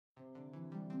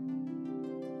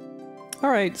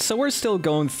Alright, so we're still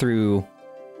going through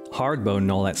hard mode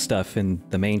and all that stuff in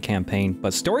the main campaign,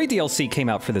 but story DLC came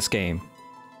out for this game.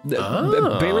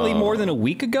 Barely more than a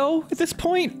week ago at this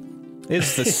point.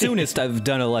 It's the soonest I've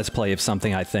done a Let's Play of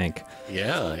something, I think.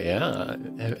 Yeah.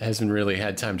 It hasn't really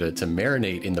had time to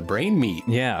marinate in the brain meat.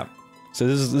 Yeah. So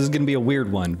this is going to be a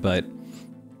weird one, but...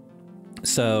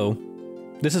 So,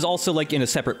 this is also like in a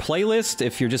separate playlist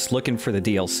if you're just looking for the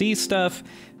DLC stuff.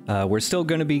 We're still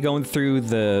going to be going through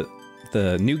the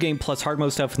new game plus hard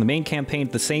mode stuff in the main campaign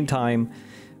at the same time,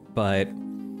 but...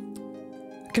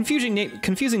 Confusing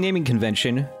naming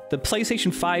convention. The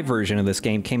PlayStation 5 version of this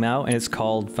game came out, and it's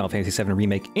called Final Fantasy VII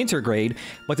Remake Intergrade,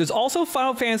 but there's also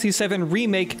Final Fantasy VII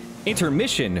Remake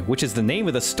Intermission, which is the name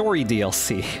of the story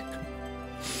DLC.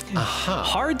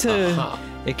 Hard to...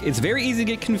 It's very easy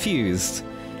to get confused.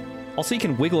 Also, you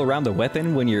can wiggle around the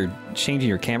weapon when you're changing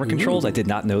your camera controls. I did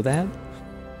not know that.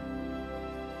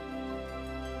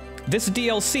 This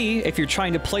DLC, if you're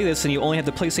trying to play this and you only have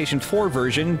the PlayStation 4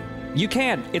 version, you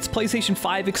can't. It's PlayStation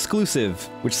 5 exclusive,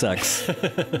 which sucks.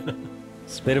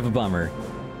 It's a bit of a bummer.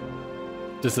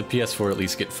 Does the PS4 at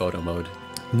least get photo mode?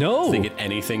 No. Do they get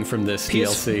anything from this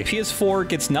DLC? PS4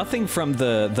 gets nothing from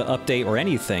the update or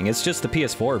anything. It's just the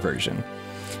PS4 version.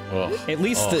 Oh. At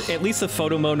least the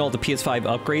photo mode and all the PS5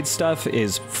 upgrade stuff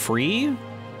is free.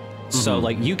 So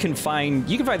like you can find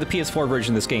the PS4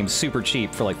 version of this game super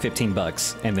cheap for like 15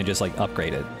 bucks and then just like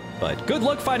upgrade it. But good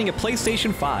luck finding a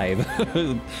PlayStation 5.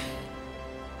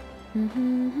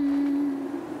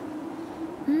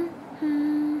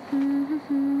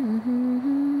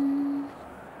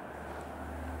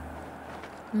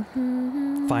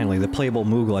 Finally, the playable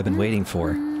Moogle I've been waiting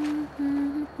for.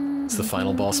 It's the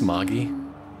final boss, Moggy.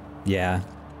 Yeah.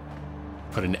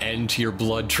 Put an end to your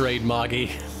blood trade,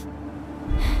 Moggy.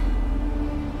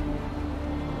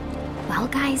 Well,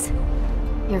 guys,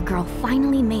 your girl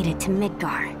finally made it to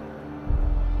Midgar.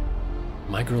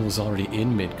 My girl is already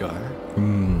in Midgar.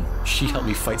 She helped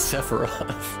me fight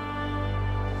Sephiroth.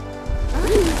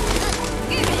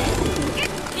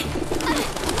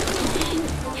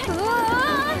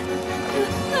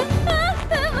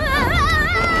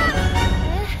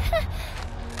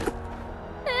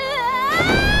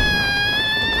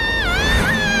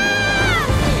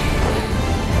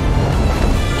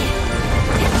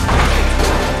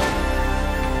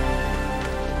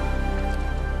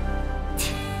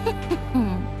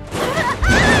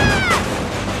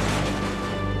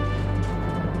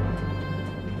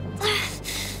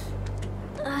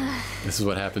 This is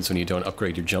what happens when you don't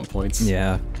upgrade your jump points.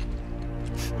 Yeah.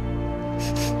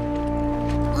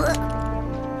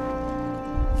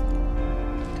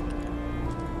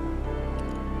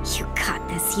 You got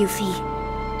this, Yuffie.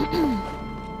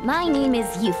 My name is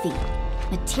Yuffie,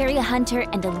 Materia Hunter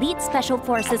and Elite Special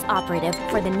Forces operative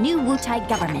for the new Wutai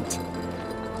government.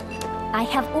 I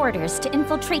have orders to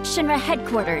infiltrate Shinra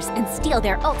headquarters and steal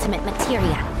their ultimate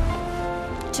materia.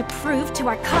 To prove to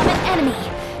our common enemy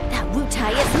that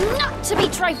Wutai is not to be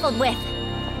trifled with!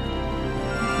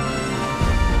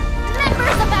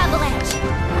 Members of Avalanche!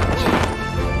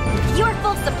 With your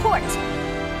full support,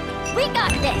 we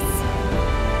got this!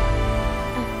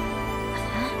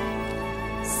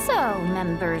 So,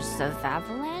 members of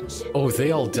Avalanche? Oh,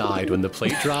 they all died when the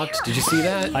plate dropped. Did you see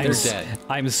that? They're dead.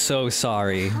 I'm so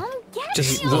sorry.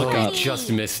 Just look up.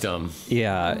 Just missed them.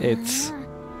 Yeah, it's...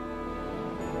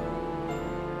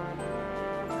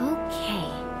 Okay.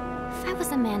 If I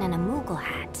was a man in a Moogle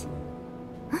hat...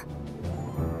 Huh?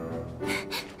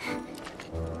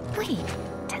 Wait,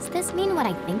 does this mean what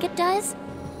I think it does?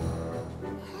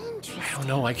 Interesting. I don't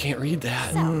know, I can't read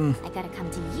that. So, I gotta come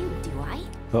to you, do I?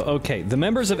 Well, okay, the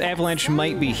members of Avalanche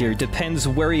might be here. Depends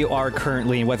where you are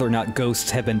currently and whether or not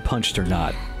ghosts have been punched or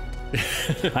not.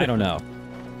 I don't know.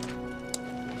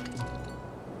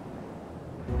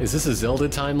 Is this a Zelda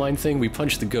timeline thing? We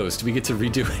punch the ghost. We get to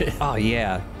redo it. Oh,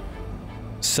 yeah.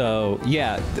 So,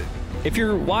 yeah. If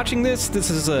you're watching this, this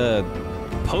is a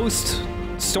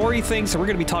post-story thing, so we're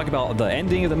going to be talking about the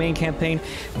ending of the main campaign.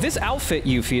 This outfit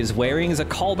Yuffie is wearing is a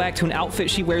callback to an outfit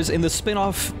she wears in the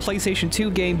spin-off PlayStation 2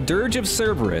 game Dirge of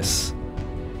Cerberus.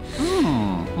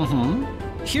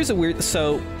 Here's a weird...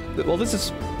 So, well, this is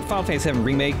Final Fantasy VII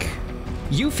Remake.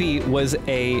 Yuffie was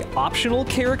a optional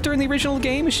character in the original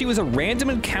game. She was a random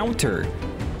encounter.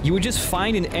 You would just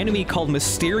find an enemy called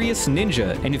Mysterious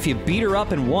Ninja, and if you beat her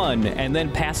up and won, and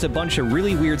then passed a bunch of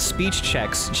really weird speech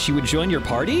checks, she would join your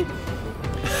party?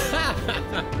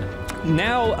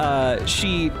 Now,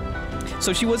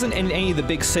 So she wasn't in any of the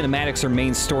big cinematics or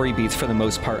main story beats for the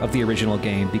most part of the original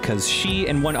game, because she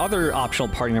and one other optional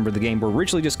party member of the game were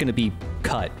originally just going to be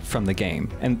cut from the game,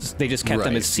 and they just kept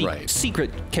them as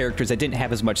secret characters that didn't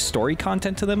have as much story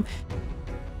content to them.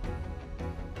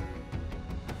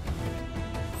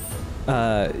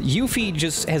 Yuffie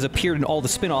just has appeared in all the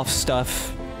spin-off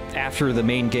stuff after the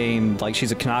main game, like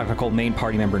she's a canonical main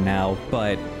party member now,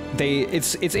 but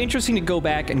it's interesting to go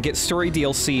back and get story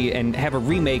DLC and have a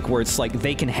remake where it's like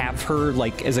they can have her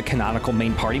like as a canonical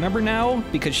main party member now,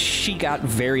 because she got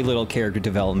very little character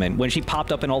development. When she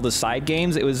popped up in all the side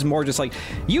games, it was more just like,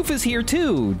 Yuffie's here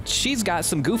too, she's got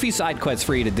some goofy side quests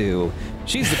for you to do,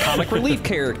 she's the comic relief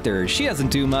character, she doesn't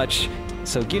do much.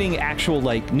 So getting actual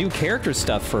like new character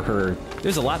stuff for her,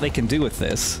 there's a lot they can do with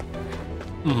this.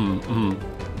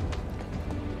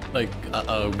 Like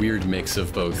a weird mix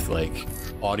of both like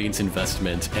audience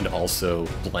investment and also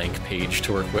blank page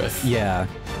to work with. Yeah.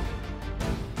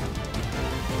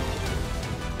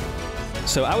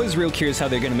 So I was real curious how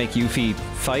they're going to make Yuffie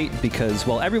fight, because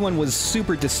while everyone was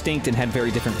super distinct and had very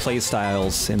different play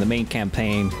styles in the main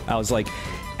campaign, I was like,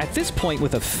 at this point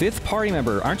with a 5th party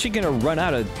member, aren't you going to run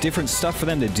out of different stuff for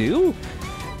them to do?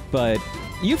 But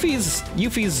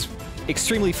Yuffie's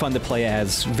extremely fun to play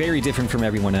as, very different from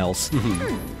everyone else.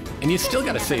 And you still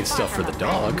gotta save stuff for the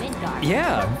dog.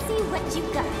 Yeah. See what you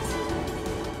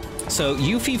got. So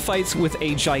Yuffie fights with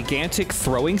a gigantic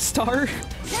throwing star.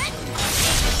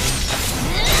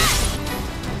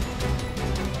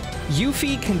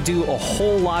 Yuffie can do a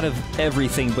whole lot of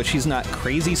everything, but she's not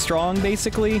crazy strong,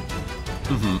 basically.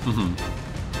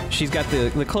 She's got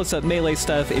the close-up melee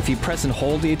stuff. If you press and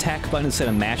hold the attack button instead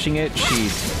of mashing it, she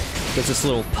gets this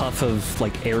little puff of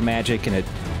like air magic, and it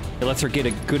lets her get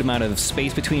a good amount of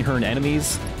space between her and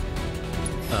enemies.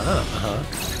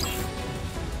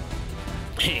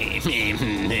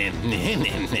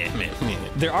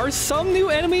 There are some new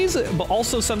enemies, but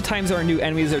also sometimes our new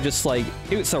enemies are just like,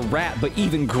 it's a rat, but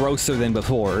even grosser than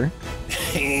before.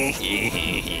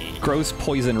 Gross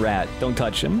poison rat. Don't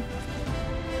touch him.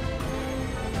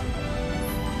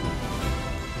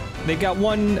 They've got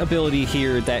one ability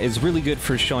here that is really good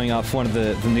for showing off one of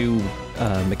the new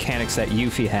mechanics that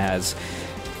Yuffie has.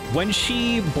 When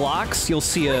she blocks, you'll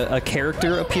see a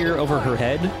character appear over her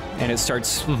head, and it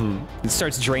starts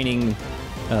draining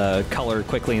color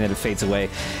quickly, and then it fades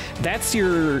away. That's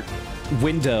your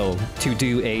window to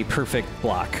do a perfect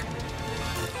block.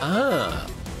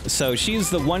 So she's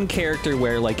the one character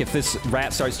where, like, if this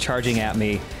rat starts charging at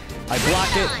me, I block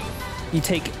it, you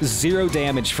take 0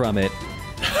 damage from it.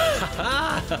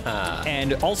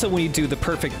 And also when you do the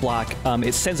perfect block,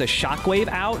 it sends a shockwave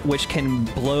out, which can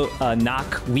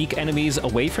knock weak enemies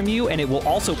away from you, and it will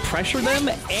also pressure them,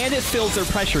 and it fills their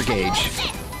pressure gauge.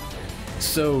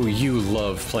 So you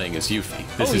love playing as Yuffie.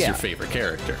 This is your favorite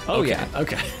character. Oh, yeah.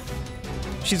 Okay.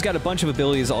 She's got a bunch of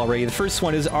abilities already. The first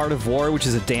one is Art of War, which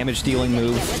is a damage-dealing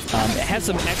move. It has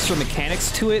some extra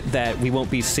mechanics to it that we won't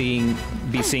be seeing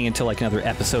until like another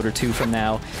episode or 2 from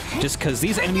now, just because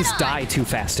these enemies die too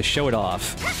fast to show it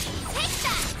off.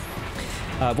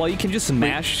 Well, you can just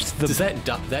mash the... Does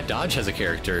that dodge has a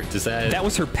character? Does that... That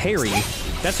was her parry.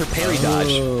 That's her parry dodge.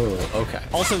 Oh, okay.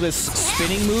 Also, this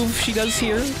spinning move she does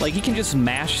here, like, you can just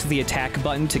mash the attack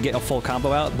button to get a full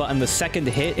combo out, but on the second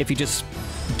hit, if you just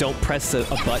don't press a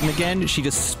button again, she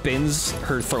just spins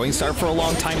her throwing star for a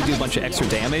long time to do a bunch of extra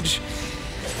damage.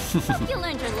 Hope you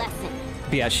learned your lesson.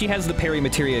 But yeah, she has the parry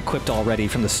materia equipped already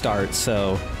from the start,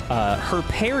 so her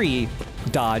parry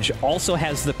dodge also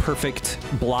has the perfect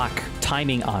block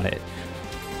timing on it.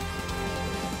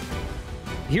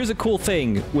 Here's a cool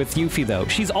thing with Yuffie, though.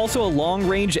 She's also a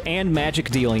long-range and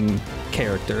magic-dealing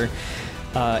character.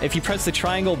 If you press the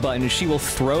triangle button, she will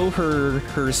throw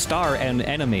her star at an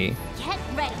enemy. Get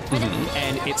ready for the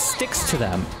And it sticks to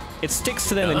them. It sticks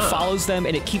to them and follows them,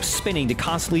 and it keeps spinning to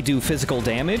constantly do physical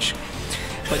damage.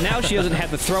 But now she doesn't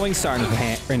have the throwing star in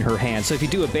her hand, so if you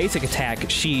do a basic attack,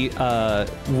 she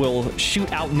will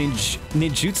shoot out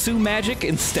ninjutsu magic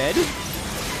instead.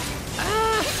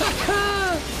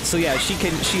 So yeah,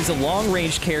 she's a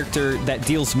long-range character that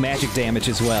deals magic damage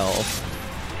as well,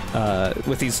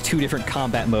 with these 2 different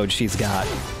combat modes she's got.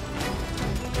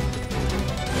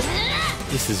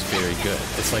 This is very good.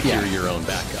 It's like you're your own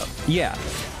backup. Yeah.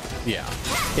 Yeah.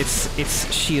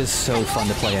 She is so fun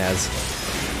to play as.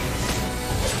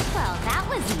 Well, that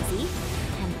was easy.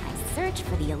 And my search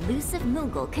for the elusive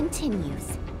Moogle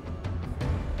continues.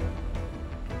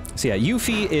 So yeah,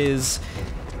 Yuffie is...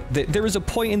 There was a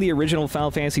point in the original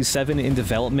Final Fantasy VII in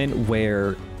development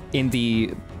where in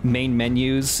the main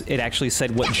menus, it actually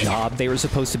said what job they were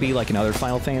supposed to be, like in other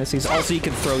Final Fantasies. Also, you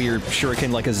can throw your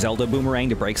shuriken like a Zelda boomerang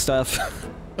to break stuff.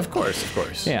 Of course, of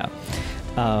course. Yeah.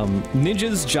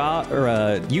 Ninja's job, or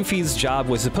Yuffie's job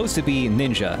was supposed to be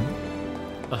ninja.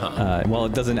 Well,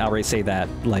 it doesn't outright say that.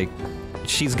 Like,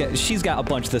 she's got a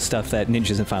bunch of the stuff that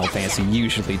ninjas in Final Fantasy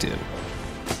usually do.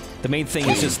 The main thing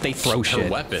is just they throw shit.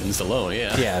 Her weapons alone,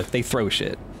 yeah. Yeah, they throw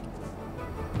shit.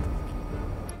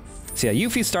 So yeah,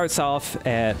 Yuffie starts off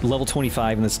at level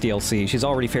 25 in this DLC. She's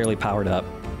already fairly powered up.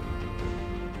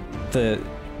 The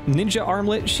ninja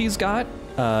armlet she's got,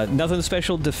 nothing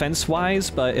special defense-wise,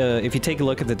 but if you take a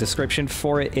look at the description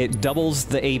for it, it doubles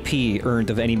the AP earned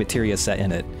of any materia set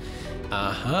in it.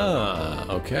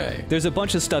 Okay. There's a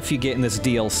bunch of stuff you get in this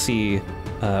DLC,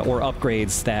 or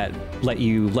upgrades that let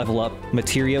you level up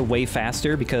materia way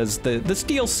faster, because this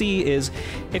DLC is,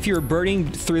 if you're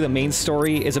burning through the main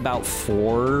story, is about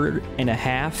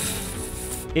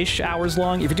 4.5-ish hours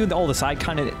long. If you're doing all the side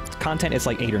content, it's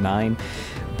like 8 or 9.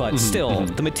 But still,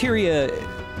 the materia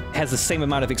has the same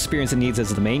amount of experience it needs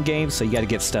as the main game, so you gotta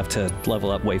get stuff to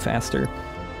level up way faster.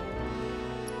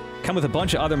 Come with a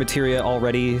bunch of other materia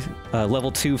already.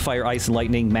 Level 2 Fire, Ice, and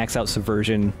Lightning, Max Out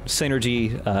Subversion,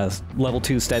 Synergy, Level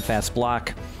 2 Steadfast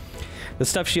Block. The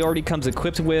stuff she already comes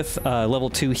equipped with, Level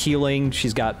 2 Healing,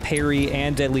 she's got Parry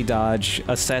and Deadly Dodge,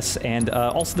 Assess, and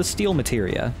also the Steel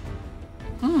materia.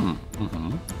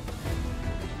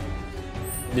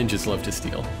 Ninjas love to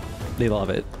steal. They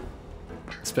love it.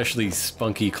 Especially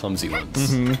spunky, clumsy ones.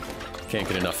 Can't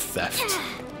get enough theft.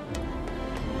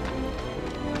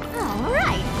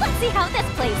 Alright, let's see how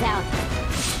this plays out.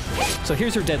 So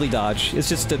here's her Deadly Dodge. It's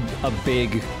just a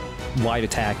big, wide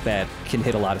attack that can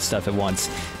hit a lot of stuff at once.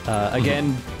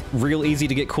 Again, real easy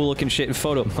to get cool looking shit in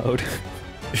photo mode.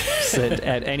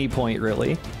 At any point,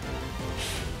 really.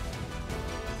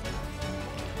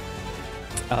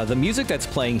 The music that's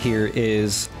playing here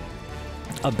is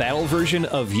a battle version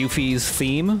of Yuffie's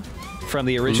theme from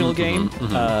the original game.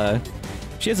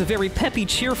 She has a very peppy,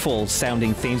 cheerful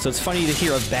sounding theme, so it's funny to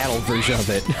hear a battle version of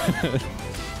it.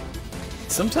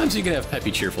 Sometimes you can have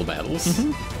peppy, cheerful battles.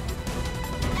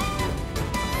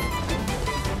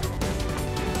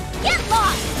 Get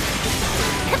lost!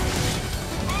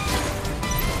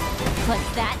 Was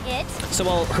that it? So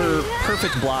while her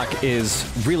perfect block is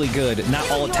really good, not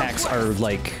all attacks are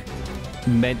like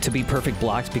meant to be perfect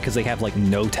blocks because they have like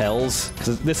no tells.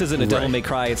 Because this isn't a Devil May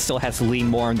Cry, it still has to lean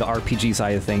more on the RPG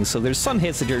side of things. So there's some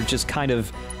hits that are just kind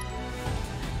of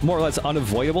more or less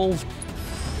unavoidable,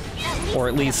 or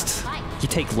at least you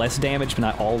take less damage, but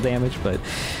not all damage. But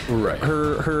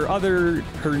her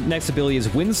next ability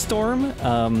is Windstorm.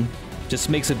 Just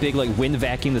makes a big like wind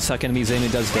vacuum to suck enemies in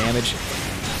and does damage.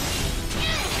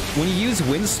 When you use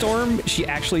Windstorm, she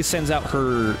actually sends out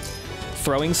her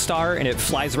throwing star and it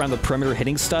flies around the perimeter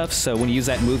hitting stuff, so when you use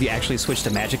that move you actually switch to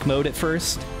magic mode at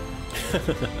first.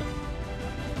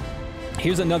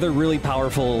 Here's another really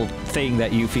powerful thing that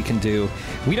Yuffie can do.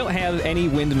 We don't have any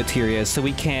wind materia, so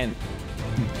we can't,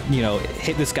 you know,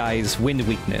 hit this guy's wind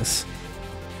weakness.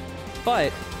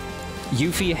 But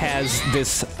Yuffie has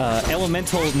this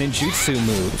elemental ninjutsu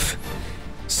move.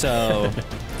 So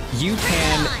you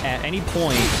can, at any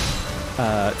point,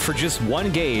 for just 1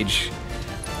 gauge,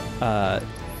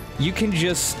 you can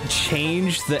just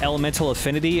change the elemental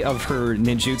affinity of her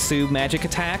ninjutsu magic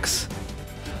attacks.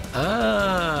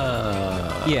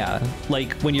 Yeah,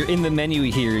 like when you're in the menu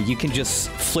here, you can just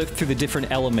flip through the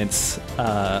different elements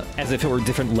as if it were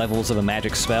different levels of a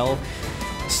magic spell.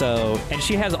 So, and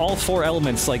she has all 4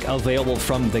 elements like available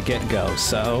from the get-go,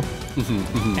 so.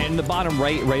 And in the bottom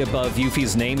right above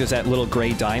Yuffie's name, there's that little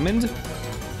gray diamond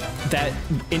that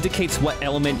indicates what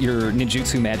element your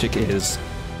ninjutsu magic is.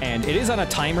 And it is on a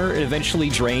timer, it eventually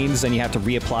drains, and you have to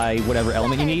reapply whatever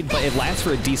element you need, but it lasts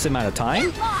for a decent amount of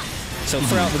time. So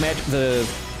throw out the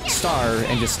star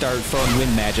and just start throwing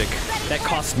wind magic. That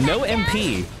costs no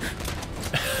MP.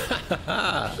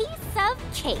 Piece of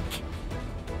cake.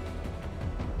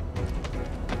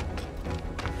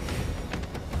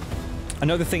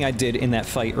 Another thing I did in that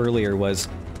fight earlier was,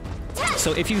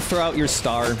 so if you throw out your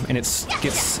star and it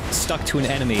gets stuck to an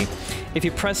enemy, if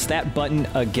you press that button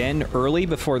again early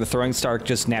before the throwing star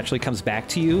just naturally comes back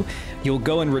to you, you'll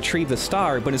go and retrieve the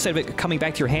star, but instead of it coming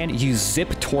back to your hand, you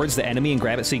zip towards the enemy and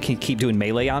grab it so you can keep doing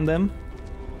melee on them.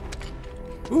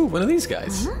 Ooh, one of these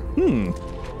guys.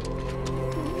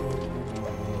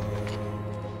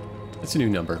 That's a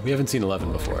new number. We haven't seen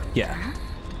 11 before. Yeah.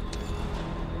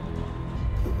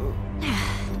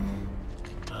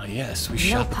 Yes, we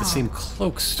shop at the same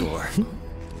cloak store.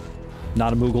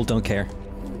 Not a Moogle, don't care.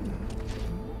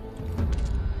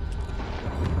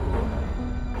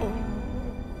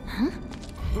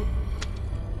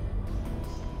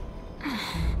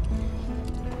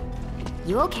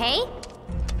 You okay?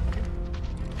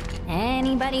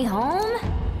 Anybody home?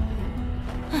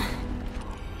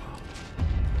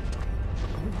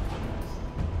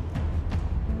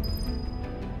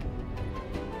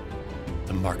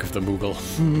 The mark of the Moogle.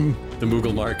 The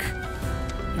Moogle mark.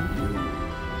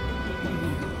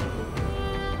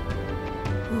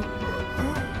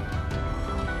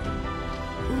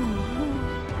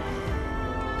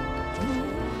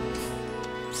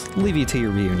 Leave you to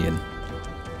your reunion.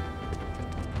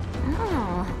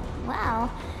 Oh, well,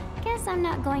 guess I'm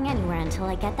not going anywhere until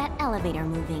I get that elevator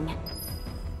moving.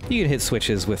 You can hit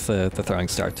switches with the throwing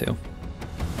star too.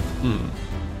 I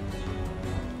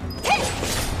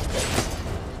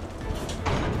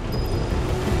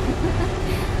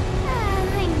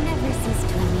never cease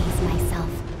to amaze myself.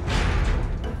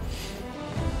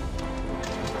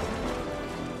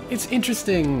 It's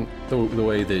interesting the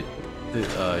way that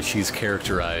she's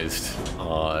characterized,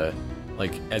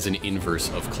 like as an inverse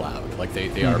of Cloud. Like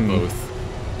they are both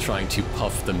trying to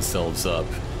puff themselves up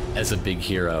as a big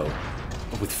hero,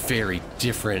 but with very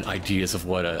different ideas of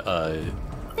what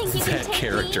that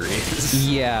character is.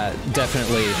 Yeah,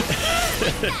 definitely.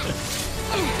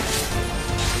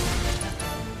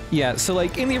 Yeah, so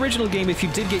like in the original game, if you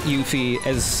did get Yuffie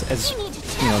as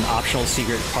you know, an optional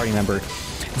secret party member,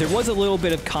 there was a little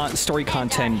bit of story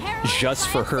content just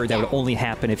for her that would only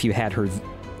happen if you had her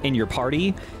in your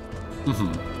party.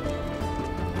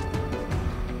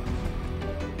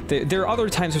 There are other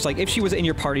times where it's like, if she was in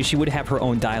your party, she would have her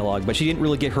own dialogue, but she didn't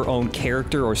really get her own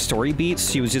character or story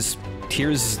beats. She was just,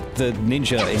 here's the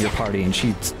ninja in your party, and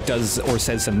she does or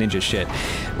says some ninja shit.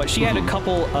 But she had a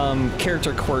couple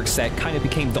character quirks that kind of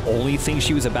became the only thing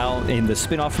she was about in the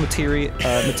spin-off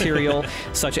material,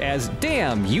 such as,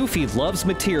 damn, Yuffie loves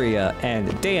materia,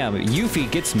 and damn,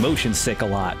 Yuffie gets motion sick a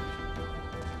lot.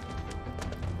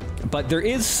 But there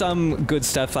is some good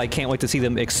stuff. I can't wait to see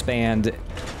them expand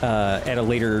at a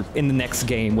later, in the next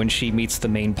game when she meets the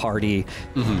main party.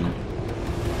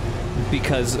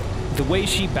 Because the way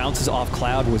she bounces off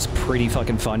Cloud was pretty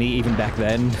fucking funny even back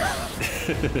then.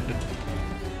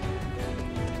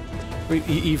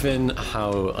 Even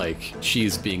how, like,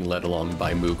 she's being led along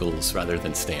by Moogles rather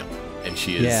than Stamp. And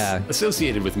she is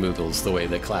associated with Moogles the way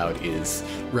that Cloud is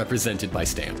represented by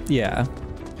Stamp. Yeah.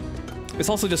 It's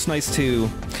also just nice to,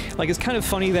 like, it's kind of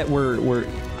funny that we're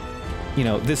you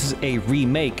know, this is a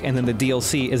remake, and then the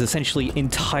DLC is essentially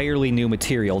entirely new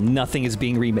material. Nothing is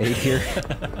being remade here.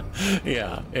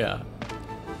 Yeah.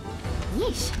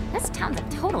 Yeesh, this town's a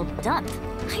total dump.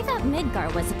 I thought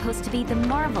Midgar was supposed to be the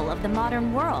marvel of the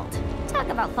modern world. Talk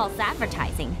about false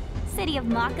advertising. City of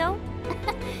Mako?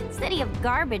 City of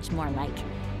garbage, more like.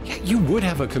 Yeah, you would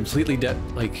have a completely,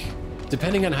 like,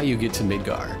 depending on how you get to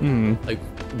Midgar, like,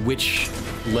 which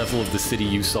level of the city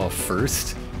you saw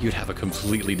first, you'd have a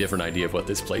completely different idea of what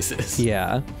this place is.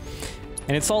 Yeah.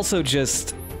 And it's also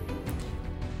just,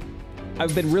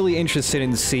 I've been really interested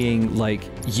in seeing, like,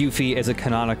 Yuffie as a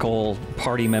canonical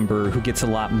party member who gets a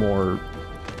lot more,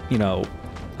 you know,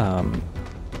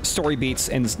 story beats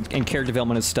and character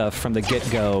development and stuff from the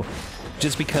get-go,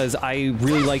 just because I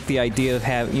really like the idea of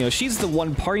having, you know, she's the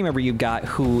one party member you've got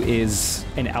who is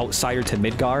an outsider to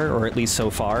Midgar, or at least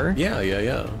so far.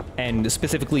 Yeah. And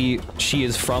specifically, she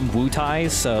is from Wutai,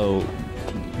 so,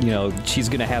 you know, she's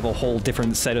gonna have a whole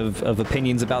different set of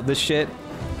opinions about this shit.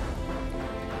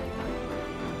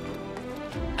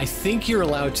 I think you're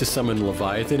allowed to summon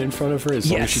Leviathan in front of her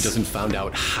as long as she doesn't find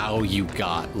out how you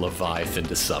got Leviathan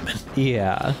to summon.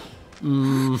 Yeah.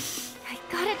 I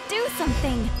gotta do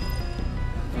something.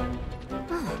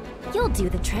 Oh, you'll do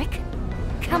the trick.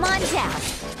 Come on down.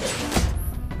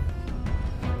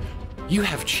 You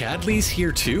have Chadleys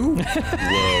here too?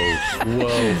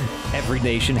 Whoa. Every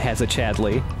nation has a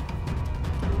Chadley.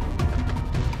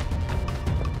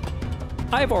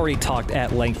 I've already talked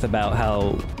at length about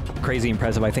how crazy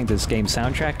impressive I think this game's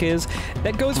soundtrack is.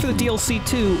 That goes for the DLC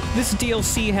too. This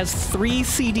DLC has 3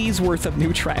 CDs worth of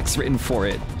new tracks written for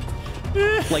it.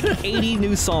 Like 80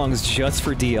 new songs just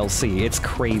for DLC. It's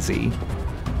crazy.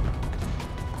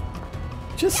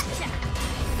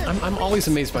 I'm always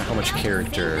amazed by how much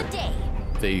character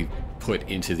they put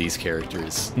into these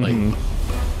characters. Like,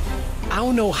 I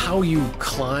don't know how you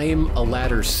climb a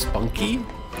ladder spunky,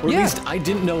 or at least I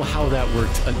didn't know how that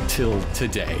worked until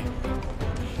today.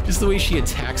 Just the way she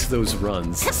attacks those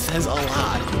runs says a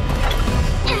lot.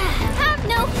 Have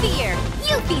no fear,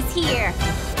 Yuffie's here.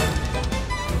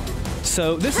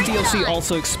 So this DLC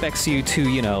also expects you to,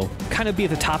 you know, kind of be at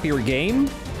the top of your game.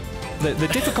 The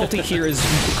difficulty here is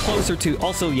closer to,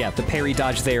 also, yeah, the parry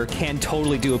dodge there can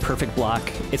totally do a perfect block.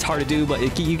 It's hard to do, but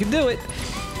you can do it.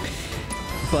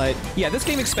 But yeah, this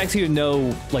game expects you to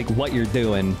know like what you're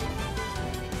doing.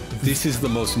 This is the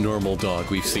most normal dog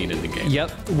we've seen in the game.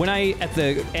 Yep. When at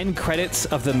the end credits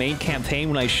of the main campaign,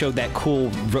 when I showed that cool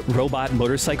robot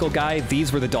motorcycle guy,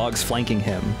 these were the dogs flanking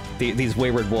him. These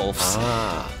wayward wolves.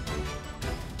 Ah.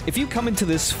 If you come into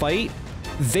this fight,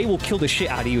 they will kill the shit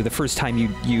out of you the first time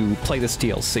you play this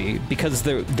DLC, because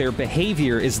their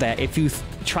behavior is that if you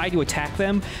try to attack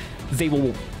them, they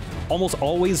will almost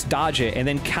always dodge it and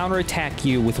then counterattack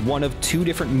you with one of two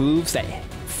different moves that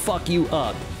fuck you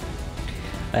up.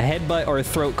 A headbutt or a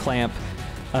throat clamp.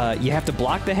 You have to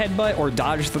block the headbutt or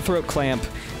dodge the throat clamp.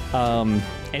 And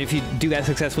if you do that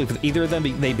successfully with either of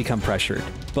them, they become pressured.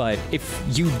 But if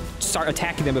you start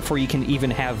attacking them before you can even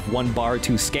have one bar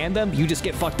to scan them, you just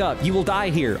get fucked up. You will die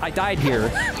here. I died here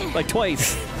like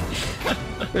twice.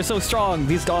 They're so strong,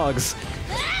 these dogs.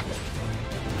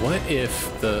 What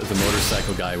if the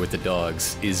motorcycle guy with the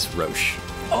dogs is Roche?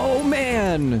 Oh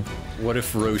man! What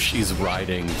if Roche is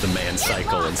riding the man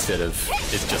cycle instead of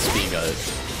it just being a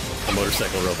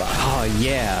motorcycle robot? Oh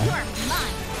yeah.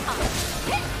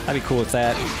 I'd be cool with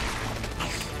that.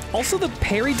 Also, the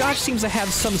parry dodge seems to have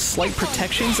some slight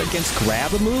protections against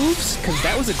grab moves, because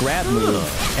that was a grab move,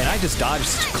 and I just dodged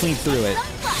clean through it.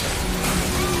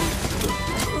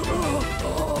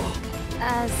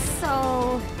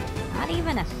 So... not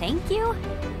even a thank you?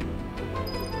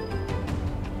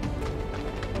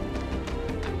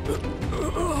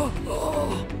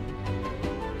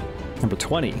 Number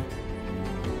 20.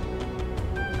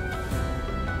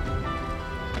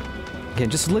 Again,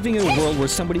 just living in a world where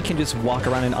somebody can just walk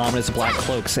around in ominous black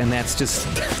cloaks, and that's just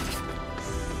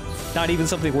not even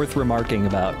something worth remarking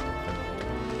about.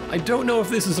 I don't know if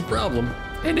this is a problem,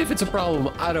 and if it's a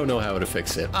problem, I don't know how to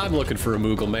fix it. I'm looking for a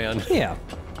Moogle man. Yeah.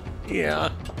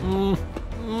 Yeah.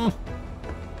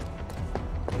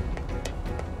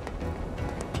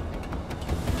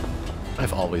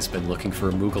 I've always been looking for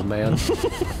a Moogle man.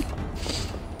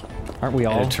 Aren't we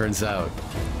all? And it turns out,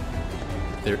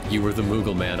 you were the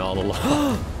Moogle man all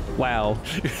along. Wow.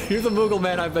 You're the Moogle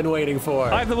man I've been waiting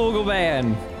for. I'm the Moogle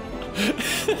man.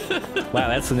 Wow,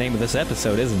 that's the name of this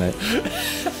episode, isn't it?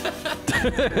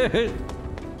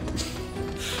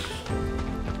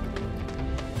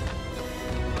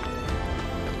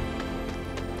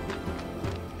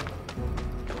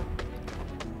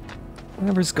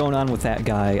 Whatever's going on with that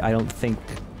guy, I don't think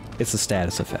it's a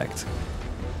status effect.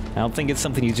 I don't think it's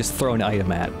something you just throw an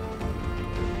item at.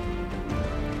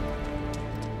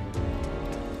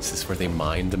 Is this where they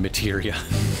mine the materia?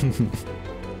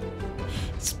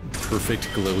 It's perfect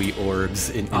glowy orbs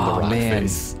in the rock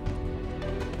face.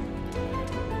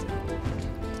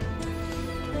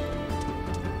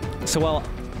 So while,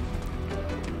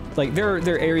 like, there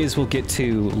are areas we'll get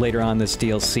to later on this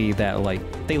DLC that, like,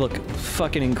 they look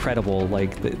fucking incredible.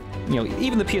 Like,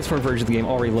 even the PS4 version of the game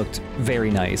already looked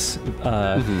very nice.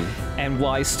 And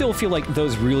while I still feel like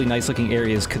those really nice looking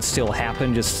areas could still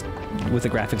happen just with the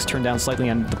graphics turned down slightly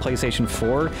on the PlayStation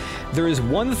 4, there is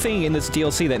one thing in this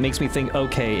DLC that makes me think,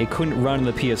 okay, it couldn't run on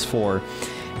the PS4.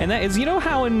 And that is, you know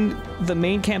how in the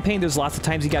main campaign there's lots of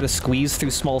times you gotta squeeze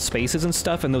through small spaces and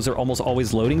stuff, and those are almost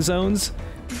always loading zones?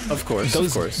 Of course,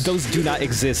 of course. Those do not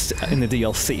exist in the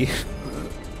DLC.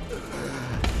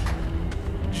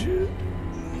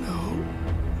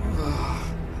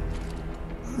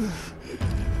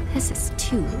 This is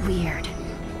too weird.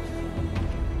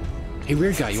 Hey,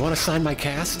 weird guy, you want to sign my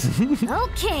cast?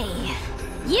 Okay,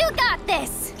 you got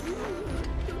this!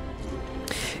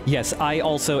 Yes, I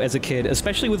also, as a kid,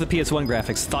 especially with the PS1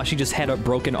 graphics, thought she just had a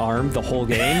broken arm the whole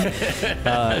game.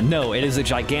 No, it is a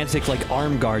gigantic, like,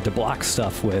 arm guard to block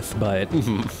stuff with, but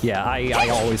yeah, I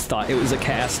always thought it was a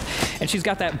cast. And she's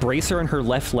got that bracer in her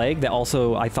left leg that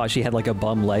also, I thought she had, like, a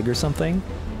bum leg or something.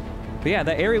 But yeah,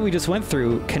 that area we just went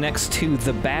through connects to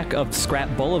the back of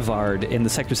Scrap Boulevard in the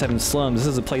Sector 7 slums. This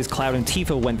is a place Cloud and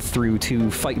Tifa went through to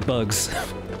fight bugs.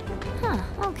 Huh,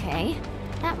 okay.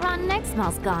 That rotten egg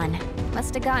smell's gone.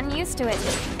 Must have gotten used to it.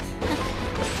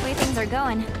 The way things are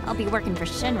going, I'll be working for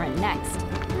Shinra next.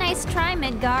 Nice try,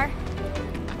 Midgar.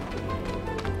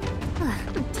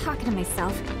 I'm talking to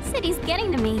myself. City's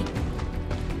getting to me.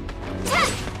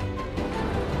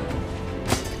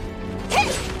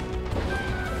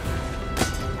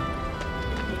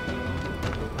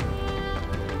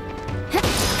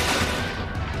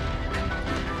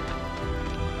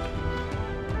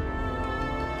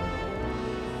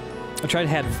 I tried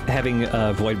having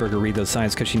Voidburger read those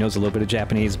signs because she knows a little bit of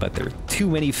Japanese, but there are too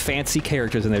many fancy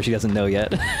characters in there she doesn't know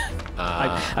yet.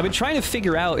 I've been trying to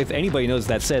figure out if anybody knows what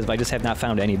that says, but I just have not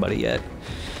found anybody yet.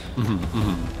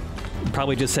 It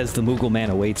probably just says the Moogle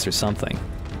man awaits or something.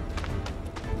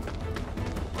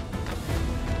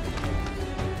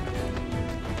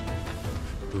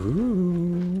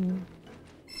 Ooh.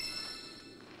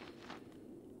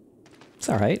 It's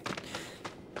all right.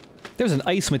 There's an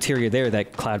ice materia there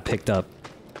that Cloud picked up.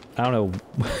 I don't know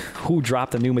who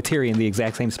dropped a new materia in the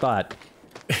exact same spot.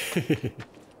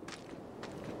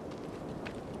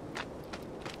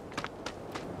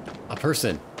 A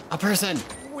person! A person!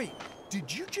 Wait,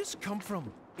 did you just come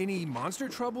from any monster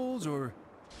troubles, or...?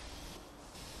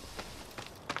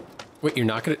 Wait, you're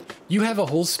not gonna... You have a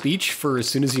whole speech for as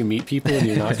soon as you meet people and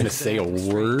you're not gonna say a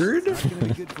word? Not gonna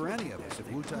be good for any of us if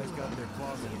Wutai's got their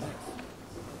claws in this.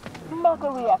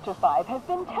 Mako Reactor 5 has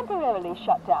been temporarily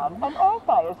shut down, and all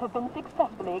fires have been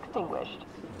successfully extinguished.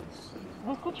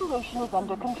 The situation is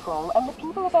under control, and the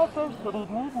people of our fair city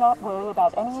need not worry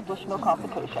about any additional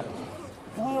complications.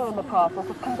 We are in the process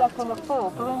of conducting a full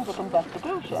forensic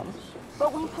investigation,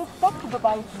 but we suspect the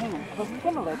device used was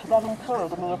similar to that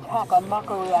employed in the attack on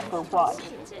Mako Reactor 1.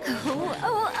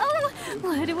 Oh,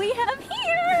 what do we have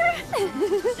here?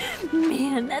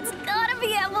 Man, that's gotta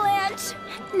be Avalanche.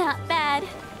 Not bad.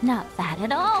 Not bad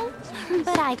at all.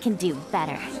 But I can do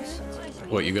better.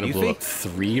 What, you gonna blow up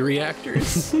 3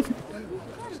 reactors?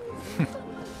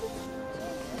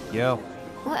 Yo.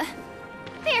 What?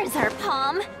 There's our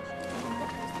palm.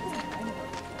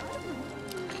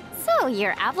 So,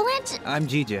 you're Avalanche? I'm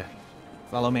Jija.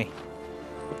 Follow me.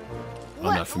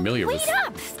 I'm not familiar with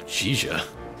Jija.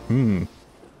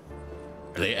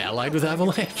 Are they allied with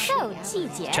Avalanche? So,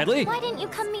 Jija, Chadley? why didn't you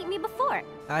come meet me before?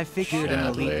 I figured an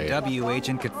elite W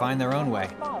agent could find their own way.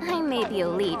 I may be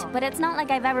elite, but it's not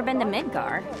like I've ever been to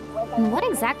Midgar. And what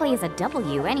exactly is a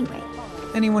W, anyway?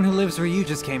 Anyone who lives where you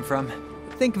just came from.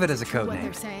 Think of it as a code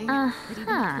name.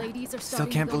 Uh-huh. Still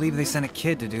can't believe they sent a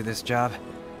kid to do this job.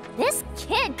 This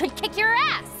kid could kick your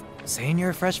ass! Saying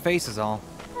you're a fresh face is all.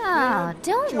 Oh,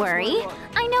 don't worry.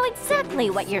 I know exactly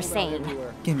what you're saying.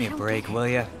 Give me a break, will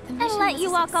ya? And let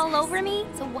you walk all over me?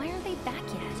 So why aren't they back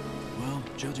yet? Well,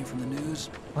 judging from the news...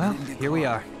 Well, here we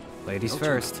are. Ladies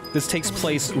first. This takes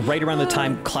place right around the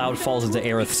time Cloud falls into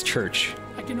Aerith's church.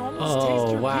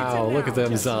 Oh, wow, look at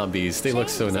them zombies. They look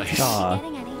so nice.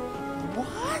 Aw.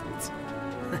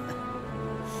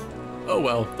 Oh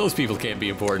well, those people can't be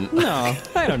important. No,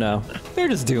 I don't know. They're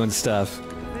just doing stuff.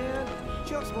 Man,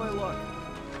 just my luck.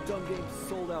 Dumb games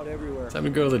sold out everywhere. Time to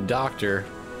go to the doctor.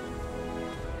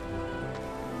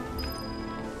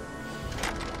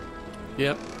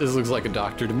 Yep, this looks like a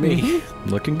doctor to me.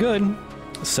 Looking good.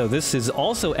 So this is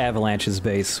also Avalanche's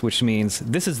base, which means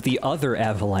this is the other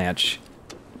Avalanche.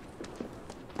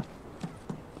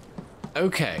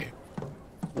 Okay.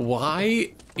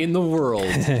 Why in the world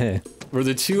were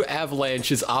the 2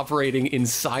 Avalanches operating in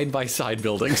side-by-side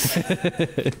buildings?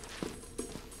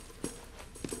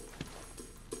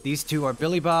 These 2 are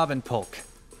Billy Bob and Polk.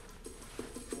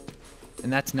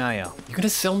 And that's Nayo. You gonna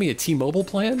sell me a T-Mobile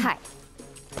plan? Hi.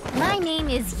 My name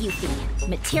is Yuffie,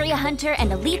 Materia Hunter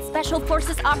and Elite Special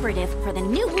Forces Operative for the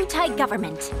new Wutai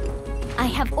government. I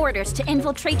have orders to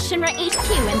infiltrate Shinra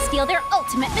HQ and steal their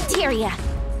ultimate materia.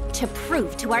 To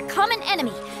prove to our common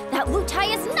enemy that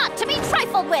Wutai is not to be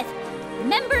trifled with.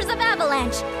 Members of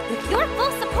Avalanche, with your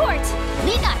full support,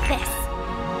 we got this.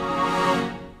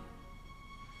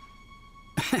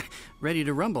 Ready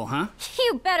to rumble, huh?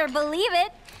 You better believe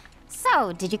it.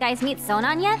 So, did you guys meet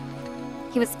Sonon yet?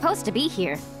 He was supposed to be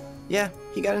here. Yeah,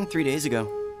 he got in 3 days ago.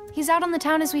 He's out on the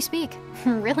town as we speak.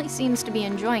 Really seems to be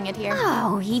enjoying it here.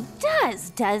 Oh, he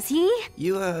does he?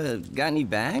 You, got any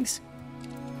bags?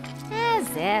 As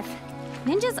if.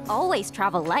 Ninjas always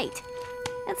travel light.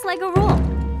 It's like a rule.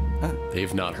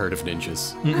 They've not heard of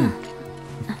ninjas.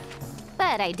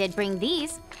 But I did bring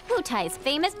these. Wutai's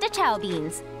famous Dachau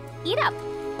beans. Eat up.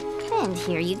 And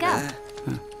here you go.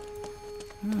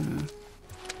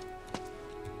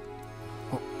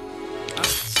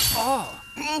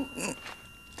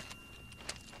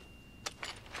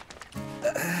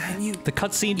 The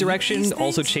cutscene direction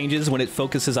also changes when it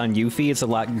focuses on Yuffie. It's a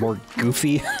lot more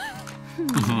goofy.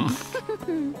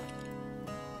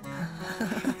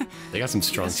 They got some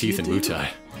strong teeth in Wutai.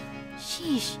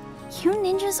 Sheesh, you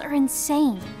ninjas are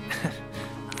insane.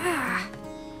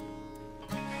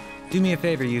 Do me a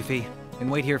favor, Yuffie, and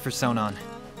wait here for Sonon.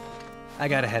 I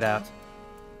gotta head out.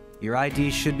 Your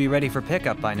ID should be ready for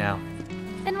pickup by now.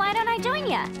 Then why don't I join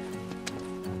ya?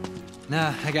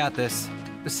 Nah, I got this.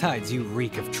 Besides, you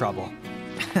reek of trouble.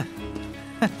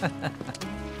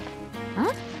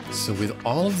 So with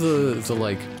all of the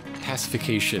like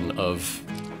pacification of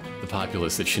the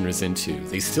populace that Shinra's into,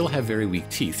 they still have very weak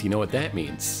teeth. You know what that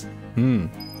means?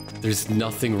 There's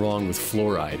nothing wrong with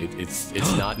fluoride.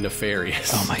 It's not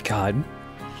nefarious. Oh my god.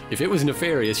 If it was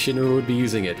nefarious, Shinra would be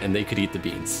using it and they could eat the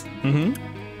beans.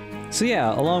 So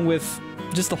yeah, along with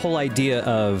just the whole idea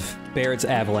of Barrett's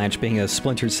avalanche being a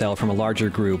splintered cell from a larger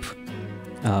group,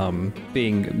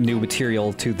 being new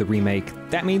material to the remake,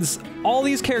 that means all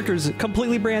these characters are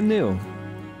completely brand new.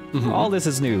 All this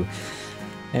is new.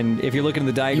 And if you're looking at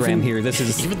the diagram here, this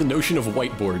is... Even the notion of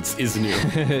whiteboards is new.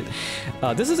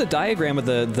 This is a diagram of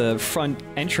the front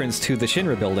entrance to the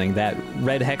Shinra building. That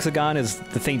red hexagon is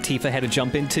the thing Tifa had to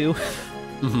jump into.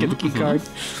 Get the key card.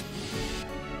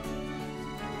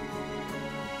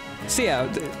 So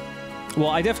yeah,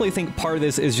 well, I definitely think part of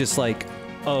this is just like,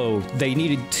 oh, they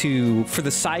needed to, for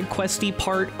the side questy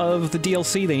part of the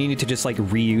DLC, they needed to just like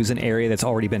reuse an area that's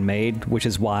already been made, which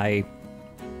is why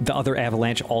the other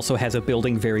Avalanche also has a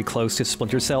building very close to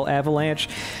Splinter Cell Avalanche.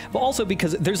 But also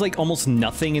because there's like almost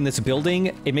nothing in this building,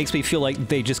 it makes me feel like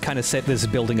they just kind of set this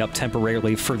building up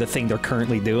temporarily for the thing they're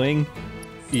currently doing.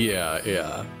 Yeah,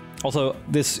 yeah. Also,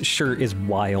 this shirt is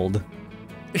wild.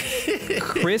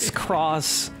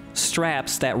 Crisscross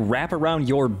straps that wrap around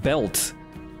your belt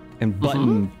and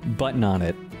button on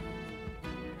it.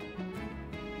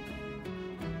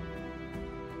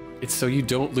 It's so you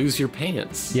don't lose your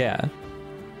pants. Yeah.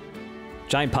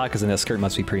 Giant pockets in that skirt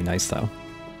must be pretty nice, though.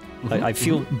 I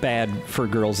feel bad for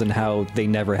girls and how they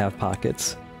never have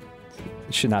pockets.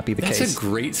 It should not be the case. That's a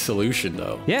great solution,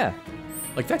 though. Yeah.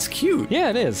 Like, that's cute. Yeah,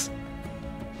 it is.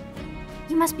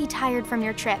 You must be tired from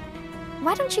your trip.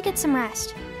 Why don't you get some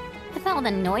rest? With all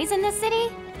the noise in the city?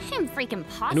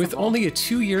 Impossible. And with only a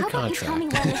 2-year How about contract. you tell me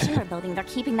where the Shinra building they're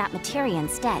keeping that materia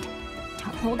instead?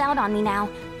 Don't hold out on me now.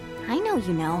 I know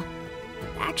you know.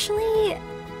 Actually,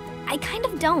 I kind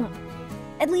of don't.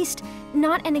 At least,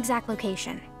 not an exact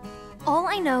location. All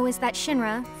I know is that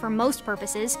Shinra, for most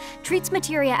purposes, treats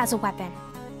materia as a weapon.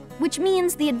 Which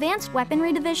means the Advanced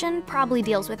Weaponry Division probably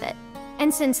deals with it.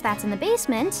 And since that's in the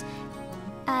basement...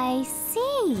 I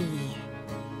see.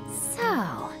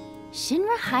 So,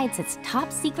 Shinra hides its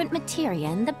top secret materia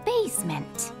in the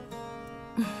basement.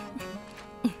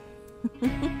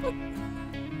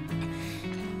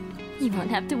 You won't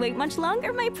have to wait much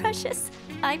longer, my precious.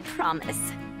 I promise.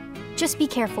 Just be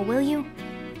careful, will you?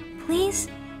 Please?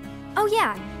 Oh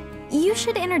yeah, you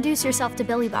should introduce yourself to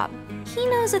Billy Bob. He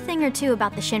knows a thing or two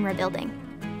about the Shinra building.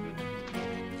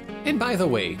 And by the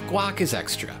way, guac is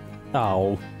extra.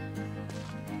 Oh.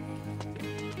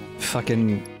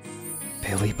 Fucking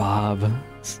Billy Bob.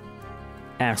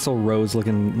 Axl Rose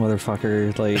looking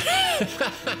motherfucker. Like,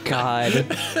 God.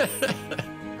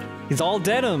 He's all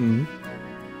denim.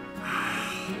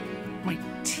 My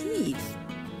teeth.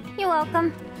 You're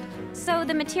welcome. So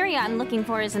the materia I'm looking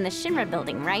for is in the Shinra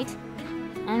building, right?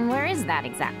 And where is that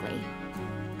exactly?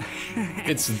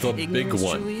 It's the big Ignorance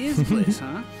one. truly is bliss,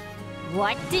 huh?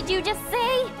 What did you just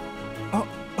say?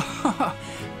 Oh,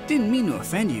 didn't mean to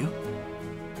offend you.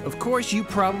 Of course, you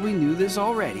probably knew this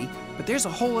already, but there's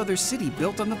a whole other city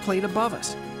built on the plate above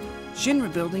us.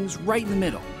 Shinra building's right in the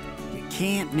middle. You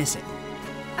can't miss it.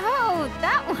 Oh,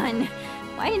 that one.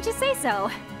 Why didn't you say so?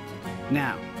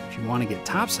 Now, if you want to get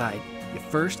topside, you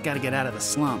first got to get out of the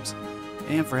slums.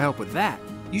 And for help with that,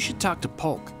 you should talk to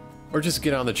Polk. Or just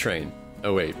get on the train.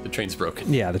 Oh wait, the train's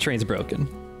broken. Yeah, the train's broken.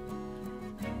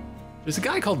 There's a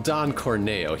guy called Don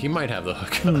Corneo. He might have the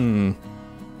hookup.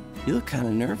 You look kind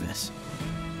of nervous.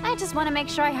 I just want to make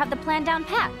sure I have the plan down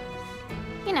pat.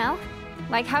 You know,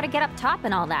 like how to get up top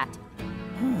and all that.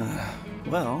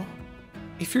 Well,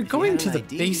 If you're going to the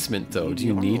basement, though, do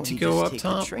you need to go up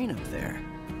top? The train up there.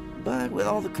 But with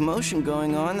all the commotion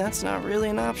going on, that's not really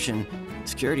an option.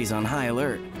 Security's on high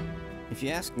alert. If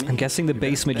you ask me, I'm guessing the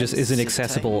basement just isn't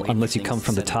accessible unless you come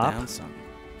from the top. I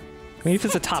mean, if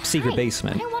it's a top secret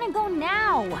basement. I want to go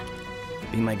now.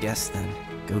 Be my guest then.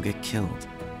 Go get killed.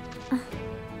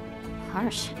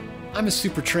 Harsh. I'm a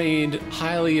super trained,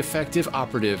 highly effective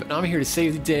operative, and I'm here to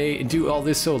save the day and do all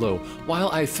this solo, while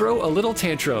I throw a little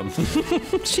tantrum.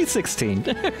 She's 16.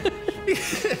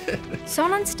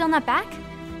 Sonon's still not back?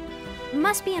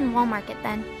 Must be in Wall Market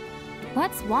then.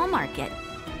 What's Wall Market?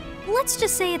 Let's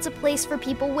just say it's a place for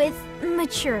people with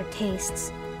mature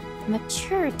tastes.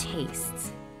 Mature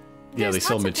tastes. Yeah, they There's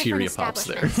sell lots of different materia pops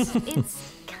there. establishments.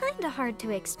 It's kinda hard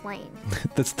to explain.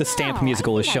 The stamp Oh,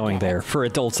 musical I is think I showing get it. there, for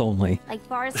adults only. Like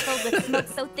bars filled with smoke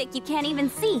so thick you can't even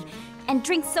see. And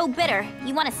drinks so bitter,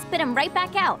 you want to spit them right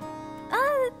back out.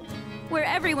 Where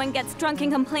everyone gets drunk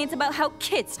and complains about how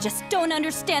kids just don't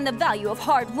understand the value of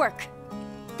hard work.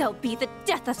 They'll be the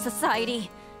death of society.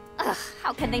 Ugh,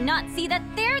 how can they not see that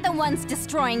they're the ones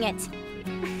destroying it?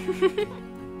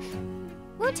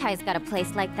 Wutai's got a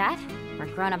place like that, where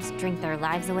grown-ups drink their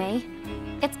lives away.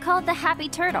 It's called the Happy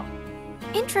Turtle.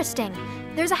 Interesting.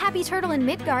 There's a Happy Turtle in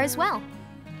Midgar as well.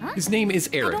 His name is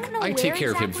Eric. I don't know I take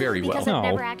care of him very well. Because I've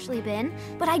never actually been,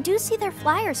 but I do see their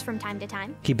flyers from time to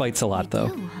time. He bites a lot, though.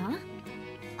 You do, huh?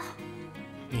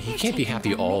 He can't be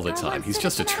happy all the time. He's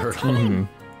just a turtle.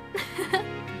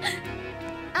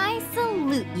 I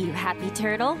salute you, Happy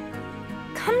Turtle.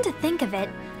 Come to think of it,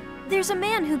 there's a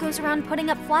man who goes around putting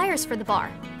up flyers for the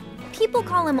bar. People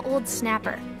call him Old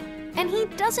Snapper, and he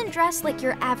doesn't dress like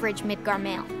your average Midgar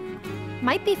male.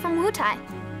 Might be from Wutai.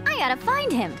 I gotta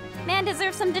find him. Man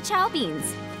deserves some DeChow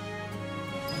beans.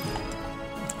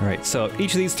 All right, so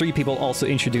each of these 3 people also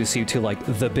introduce you to like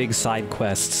the big side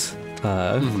quests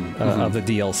of the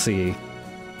DLC.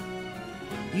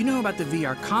 You know about the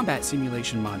VR combat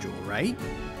simulation module, right?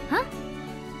 Huh?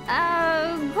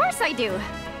 Of course I do.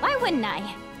 Why wouldn't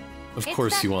I? Of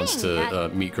course he wants to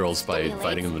meet girls by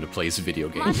inviting them to play video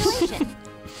games.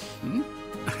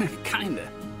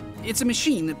 Kinda. It's a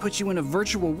machine that puts you in a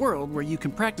virtual world where you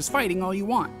can practice fighting all you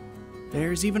want.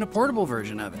 There's even a portable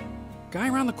version of it. Guy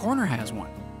around the corner has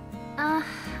one.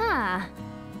 Uh-huh.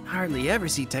 Hardly ever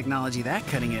see technology that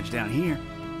cutting edge down here.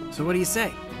 So what do you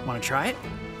say? Want to try it?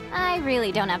 I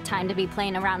really don't have time to be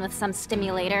playing around with some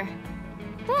stimulator.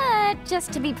 But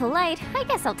just to be polite, I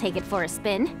guess I'll take it for a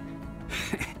spin.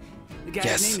 The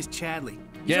guy's name is Chadley.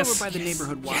 He's Yes. over by the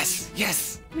neighborhood watch.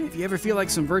 Yes. If you ever feel like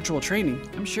some virtual training,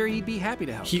 I'm sure he'd be happy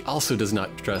to help. He also does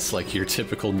not dress like your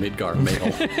typical Midgar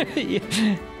male.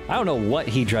 I don't know what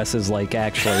he dresses like,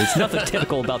 actually. It's nothing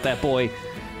typical about that boy.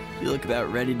 You look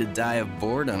about ready to die of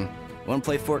boredom. Want to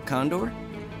play Fort Condor?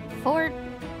 Fort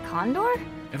Condor?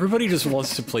 Everybody just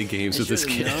wants to play games with this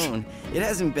kid. Known. It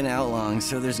hasn't been out long,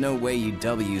 so there's no way you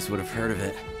W's would have heard of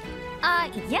it.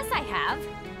 Yes I have.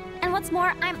 And what's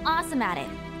more, I'm awesome at it.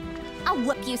 I'll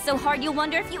whoop you so hard you'll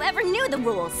wonder if you ever knew the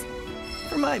rules.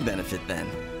 For my benefit, then.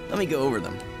 Let me go over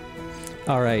them.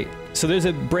 All right, so there's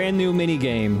a brand new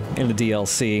minigame in the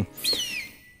DLC,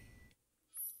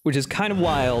 which is kind of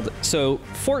wild. So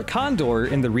Fort Condor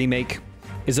in the remake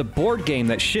is a board game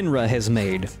that Shinra has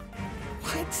made.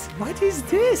 What? What is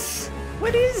this?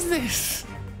 What is this?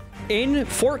 In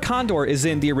Fort Condor is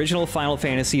in the original Final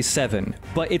Fantasy VII,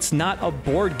 but it's not a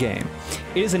board game.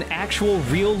 It is an actual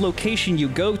real location you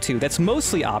go to that's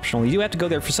mostly optional. You do have to go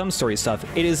there for some story stuff.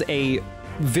 It is a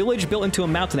village built into a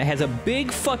mountain that has a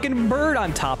big fucking bird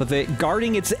on top of it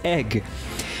guarding its egg.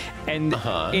 And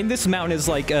in this mountain is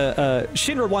like,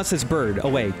 Shinra wants this bird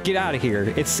away. Get out of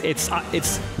here.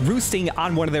 It's roosting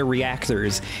on one of their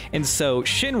reactors. And so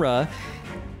Shinra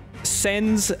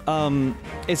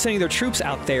is sending their troops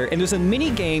out there, and there's a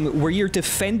mini game where you're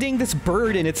defending this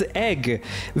bird and its egg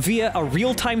via a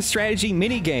real-time strategy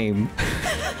mini game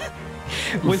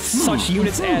with such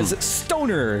units as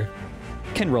Stoner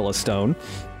can roll a stone.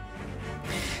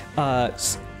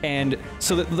 And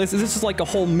so this is like a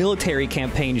whole military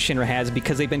campaign Shinra has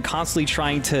because they've been constantly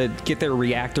trying to get their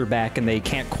reactor back and they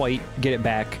can't quite get it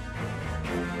back.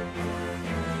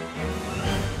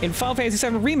 In Final Fantasy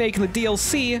VII Remake in the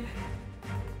DLC,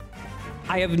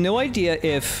 I have no idea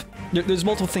if... There's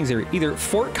multiple things here. Either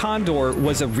Fort Condor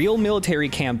was a real military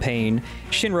campaign,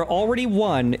 Shinra already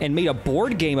won and made a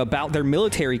board game about their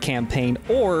military campaign,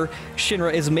 or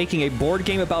Shinra is making a board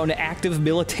game about an active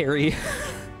military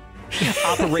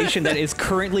operation that is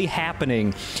currently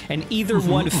happening, and either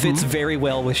one fits very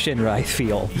well with Shinra, I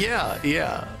feel.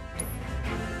 Yeah.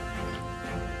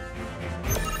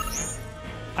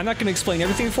 I'm not going to explain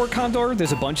everything in Fort Condor.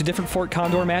 There's a bunch of different Fort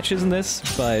Condor matches in this,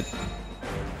 but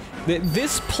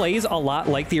this plays a lot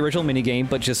like the original minigame,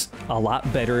 but just a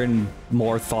lot better and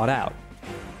more thought out.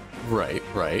 Right.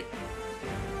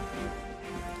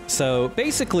 So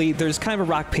basically, there's kind of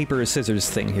a rock, paper, scissors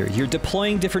thing here. You're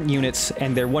deploying different units,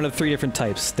 and they're one of 3 different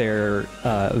types. They're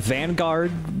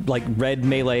Vanguard, like red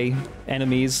melee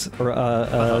enemies or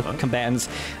combatants.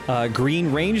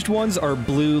 Green ranged ones are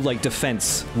blue, like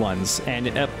defense ones. And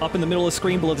up in the middle of the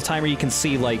screen below the timer, you can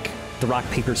see like the rock,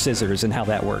 paper, scissors and how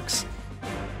that works.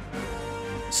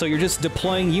 So you're just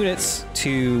deploying units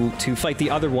to fight the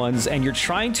other ones, and you're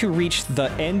trying to reach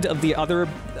the end of the other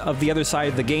side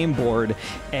of the game board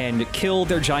and kill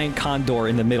their giant condor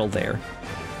in the middle there.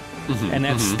 And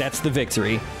that's the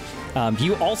victory.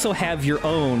 You also have your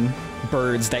own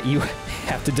birds that you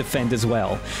have to defend as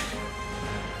well.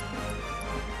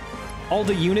 All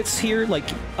the units here, like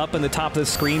up on the top of the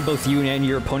screen, both you and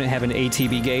your opponent have an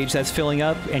ATB gauge that's filling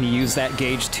up, and you use that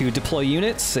gauge to deploy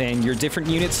units, and your different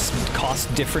units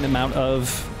cost different amount of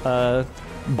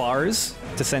bars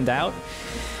to send out.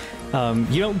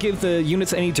 You don't give the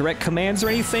units any direct commands or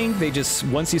anything. They just,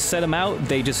 once you set them out,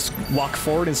 they just walk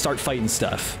forward and start fighting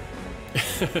stuff.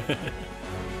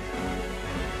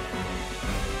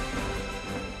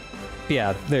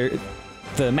 Yeah,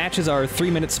 The matches are 3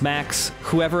 minutes max.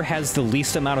 Whoever has the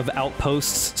least amount of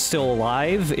outposts still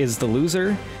alive is the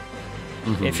loser.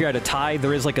 If you're at a tie,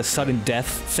 there is like a sudden death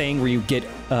thing where you get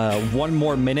 1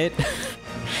 more minute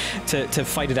to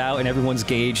fight it out, and everyone's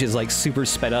gauge is like super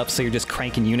sped up, so you're just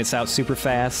cranking units out super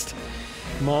fast.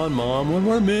 Come on, Mom, 1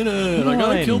 more minute. I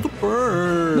gotta kill the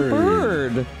bird. The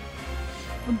bird.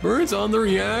 The bird's on the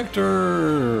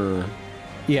reactor.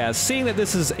 Yeah, seeing that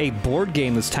this is a board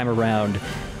game this time around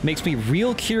makes me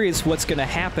real curious what's going to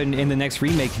happen in the next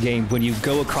remake game when you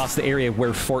go across the area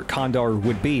where Fort Condor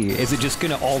would be. Is it just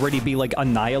going to already be, like,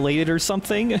 annihilated or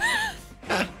something?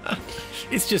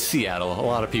 It's just Seattle. A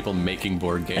lot of people making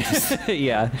board games.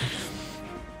 Yeah.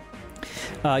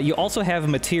 You also have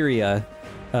materia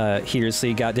here, so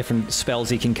you got different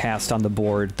spells you can cast on the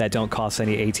board that don't cost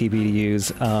any ATB to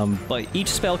use, but each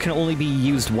spell can only be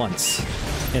used once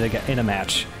in a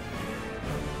match.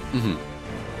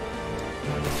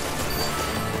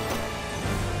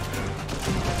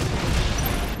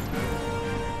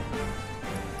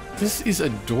 This is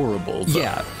adorable, though.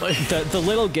 Yeah, the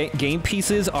little game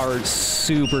pieces are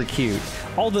super cute.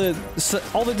 All the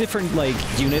different like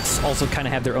units also kind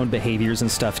of have their own behaviors and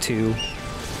stuff too.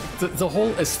 The whole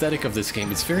aesthetic of this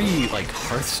game is very like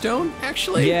Hearthstone,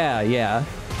 actually. Yeah, yeah.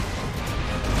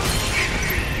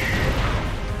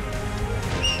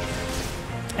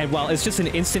 And while it's just an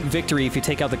instant victory if you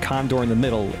take out the condor in the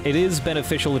middle, it is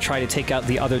beneficial to try to take out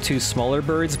the other 2 smaller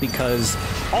birds, because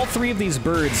all 3 of these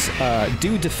birds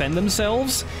do defend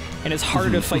themselves, and it's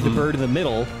harder to fight the bird in the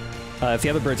middle if the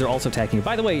other birds are also attacking you.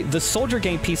 By the way, the soldier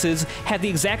game pieces had the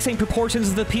exact same proportions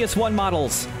as the PS1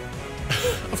 models.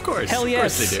 Of course. Hell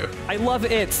yes. Of course they do. I love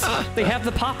it. They have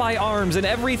the Popeye arms and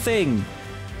everything.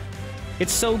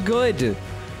 It's so good.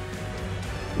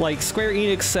 Like, Square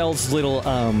Enix sells little,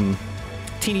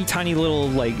 teeny tiny little,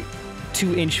 like,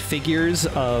 2-inch figures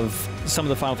of some of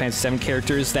the Final Fantasy VII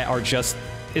characters that are just,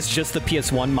 it's just the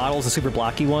PS1 models, the super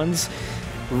blocky ones.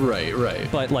 Right,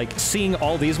 right. But, like, seeing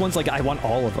all these ones, like, I want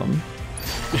all of them.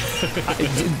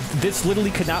 This literally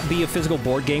could not be a physical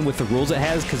board game with the rules it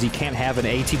has, because you can't have an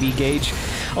ATB gauge.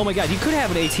 Oh my god, you could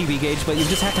have an ATB gauge, but you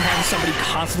just have to have somebody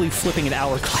constantly flipping an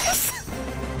hourglass.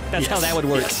 That's how that would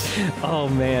work. Yes. Oh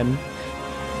man.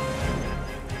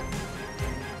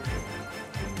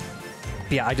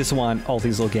 Yeah, I just want all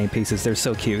these little game pieces. They're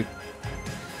so cute.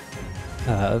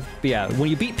 But yeah, when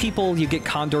you beat people, you get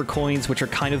Condor coins, which are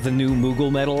kind of the new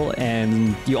Moogle medal,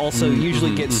 and you also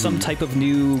usually get some type of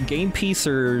new game piece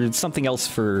or something else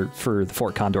for the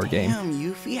Fort Condor game. Damn,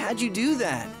 Yuffie, how'd you do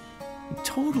that? You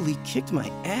totally kicked my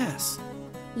ass.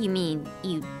 You mean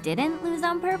you didn't lose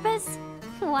on purpose?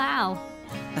 Wow.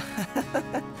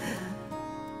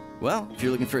 Well, if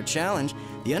you're looking for a challenge,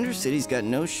 the Undercity's got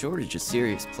no shortage of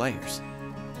serious players.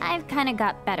 I've kind of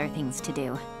got better things to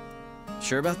do.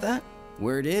 Sure about that?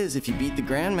 Word is, if you beat the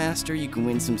Grandmaster, you can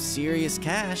win some serious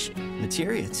cash.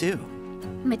 Materia, too.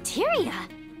 Materia?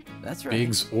 That's right.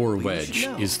 Biggs or Wedge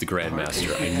is the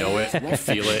Grandmaster. I know it. I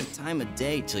feel it. Time of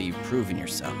day till you've proven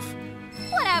yourself.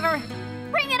 Whatever.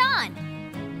 Bring it on!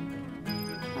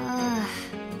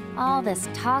 All this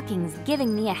talking's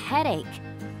giving me a headache.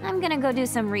 I'm gonna go do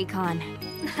some recon.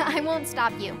 I won't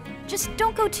stop you. Just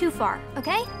don't go too far,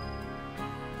 okay?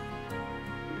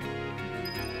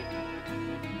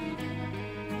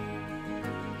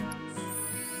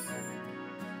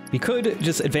 We could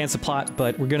just advance the plot,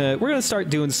 but we're gonna start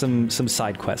doing some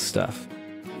side quest stuff.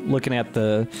 Looking at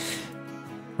our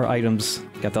items,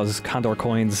 got those Condor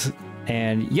coins,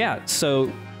 and yeah, so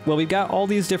well, we've got all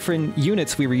these different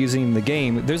units we were using in the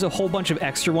game. There's a whole bunch of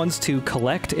extra ones to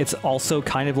collect. It's also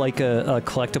kind of like a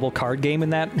collectible card game in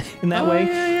that way.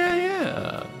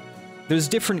 Yeah. There's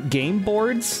different game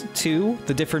boards too.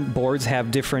 The different boards have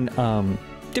different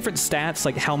stats,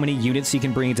 like how many units you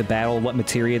can bring into battle, what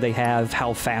materia they have,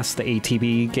 how fast the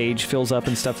ATB gauge fills up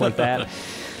and stuff like that.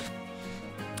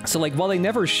 So like, while they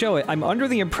never show it, I'm under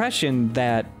the impression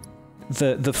that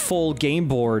the full game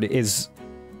board is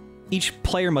each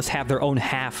player must have their own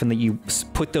half and that you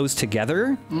put those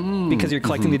together because you're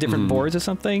collecting the different boards or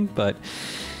something. But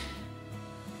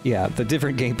yeah, the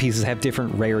different game pieces have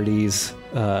different rarities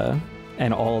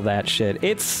and all of that shit.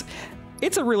 It's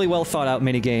a really well thought out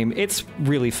minigame. It's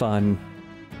really fun.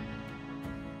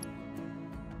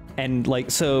 And like,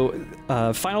 so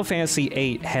Final Fantasy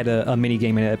VIII had a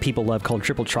minigame in it that people love called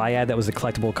Triple Triad. That was a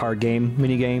collectible card game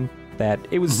minigame. that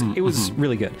it was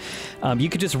really good. You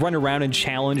could just run around and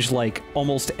challenge like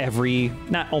almost every,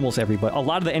 not almost every, but a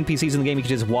lot of the NPCs in the game. You could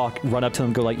just run up to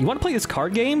them, go like, "You want to play this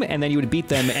card game?" And then you would beat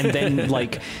them, and then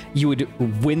like you would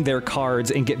win their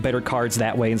cards and get better cards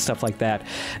that way and stuff like that.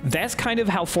 That's kind of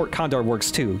how Fort Condor works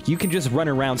too. You can just run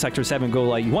around Sector 7 and go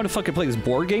like, "You want to fucking play this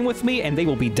board game with me?" And they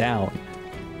will be down.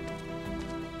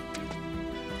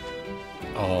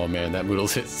 Oh man, that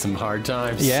Moodle's hit some hard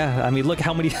times. Yeah, I mean, look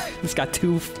how many. It's got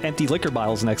 2 empty liquor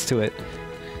bottles next to it.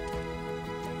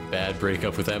 Bad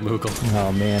breakup with that Moogle.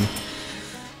 Oh man.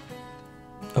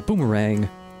 A boomerang.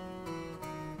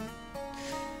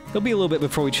 It'll be a little bit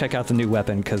before we check out the new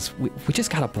weapon, because we just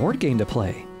got a board game to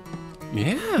play.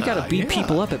 Yeah. We gotta beat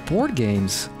people up at board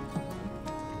games.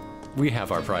 We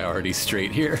have our priorities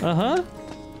straight here. Uh-huh.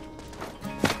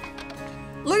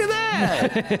 Look at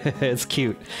that! It's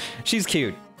cute. She's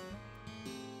cute.